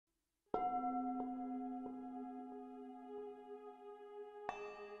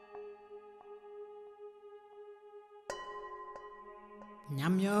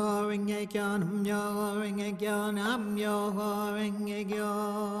Namyo Renge Kyo, Namyo Renge Kyo, Namyo Renge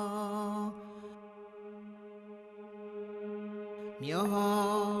Kyo.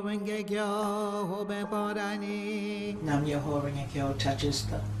 Myoho Renge Kyo, Hobe Bodani. Namyo Renge Kyo touches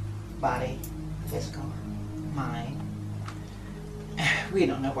the body, physical, mind. We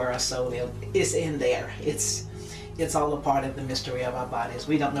don't know where our soul is in there. It's all a part of the mystery of our bodies.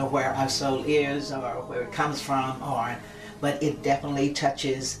 We don't know where our soul is or where it comes from, but it definitely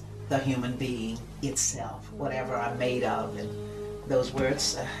touches the human being itself, whatever I'm made of. And those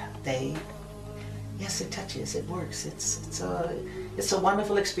words, yes, it touches, it works. It's a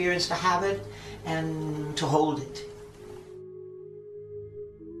wonderful experience to have it and to hold it.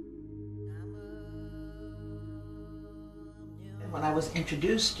 When I was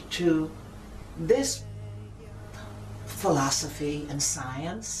introduced to this philosophy and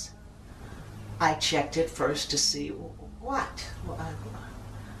science, I checked it first to see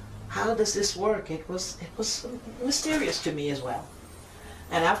how does this work? It was mysterious to me as well.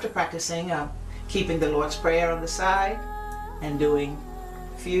 And after practicing, keeping the Lord's Prayer on the side and doing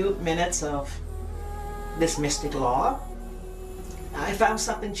a few minutes of this mystic law, I found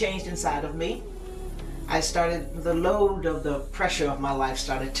something changed inside of me. The load of the pressure of my life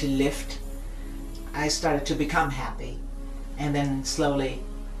started to lift. I started to become happy. And then slowly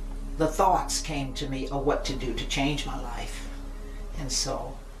the thoughts came to me of what to do to change my life. And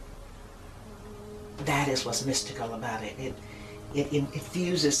so that is what's mystical about it. It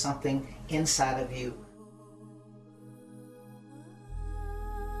infuses something inside of you.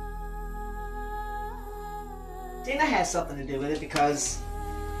 Tina has something to do with it because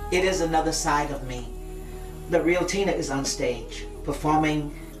it is another side of me. The real Tina is on stage,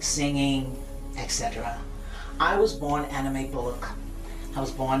 performing, singing, etc. I was born Anna Mae Bullock. I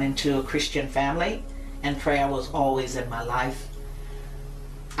was born into a Christian family, and prayer was always in my life.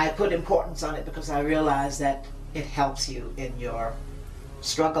 I put importance on it because I realized that it helps you in your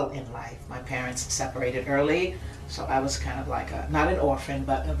struggle in life. My parents separated early, so I was kind of like not an orphan,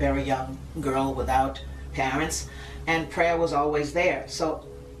 but a very young girl without parents, and prayer was always there. So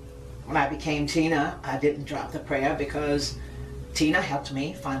when I became Tina, I didn't drop the prayer because Tina helped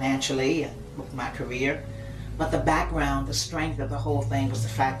me financially and with my career. But the background, the strength of the whole thing was the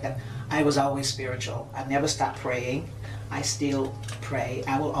fact that I was always spiritual. I never stopped praying. I still pray.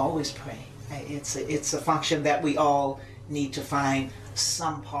 I will always pray. It's a function that we all need to find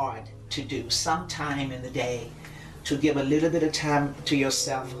some part to do, some time in the day to give a little bit of time to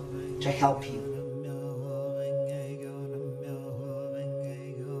yourself to help you.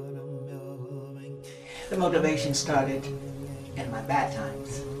 The motivation started in my bad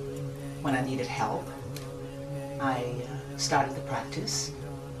times when I needed help. I started the practice,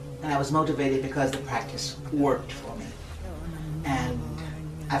 and I was motivated because the practice worked for me. And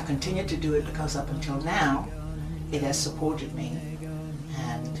I've continued to do it because up until now, it has supported me.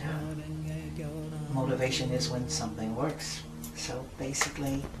 And motivation is when something works. So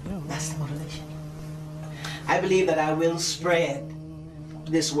basically, that's the motivation. I believe that I will spread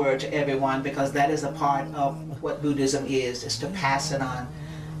this word to everyone because that is a part of what Buddhism is to pass it on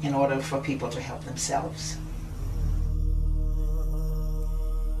in order for people to help themselves.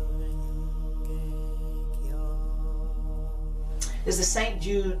 There's the St.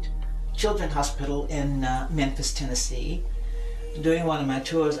 Jude Children's Hospital in Memphis, Tennessee. During one of my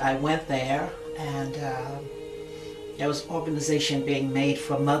tours, I went there, and there was an organization being made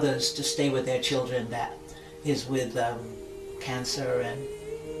for mothers to stay with their children that is with cancer and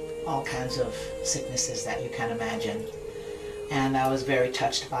all kinds of sicknesses that you can imagine. And I was very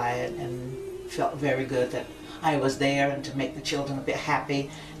touched by it and felt very good that I was there and to make the children a bit happy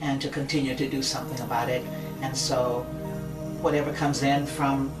and to continue to do something about it. And so whatever comes in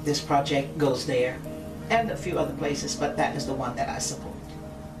from this project goes there and a few other places, but that is the one that I support.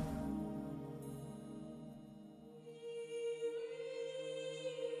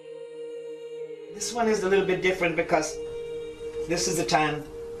 This one is a little bit different because this is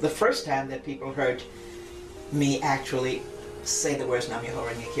the first time that people heard me actually say the words Namyo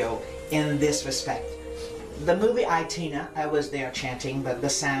Renge Kyo in this respect. The movie I, Tina, I was there chanting, but the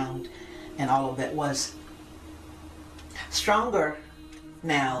sound and all of it was stronger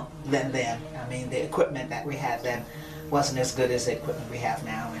now than then. I mean, the equipment that we had then wasn't as good as the equipment we have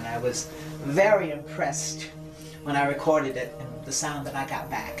now, and I was very impressed when I recorded it and the sound that I got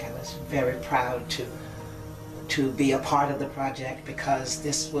back. I was very proud to be a part of the project because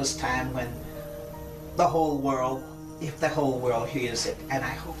this was time when the whole world, if the whole world hears it, and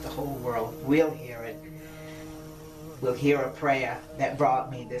I hope the whole world will hear it, will hear a prayer that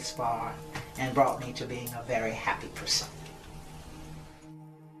brought me this far and brought me to being a very happy person.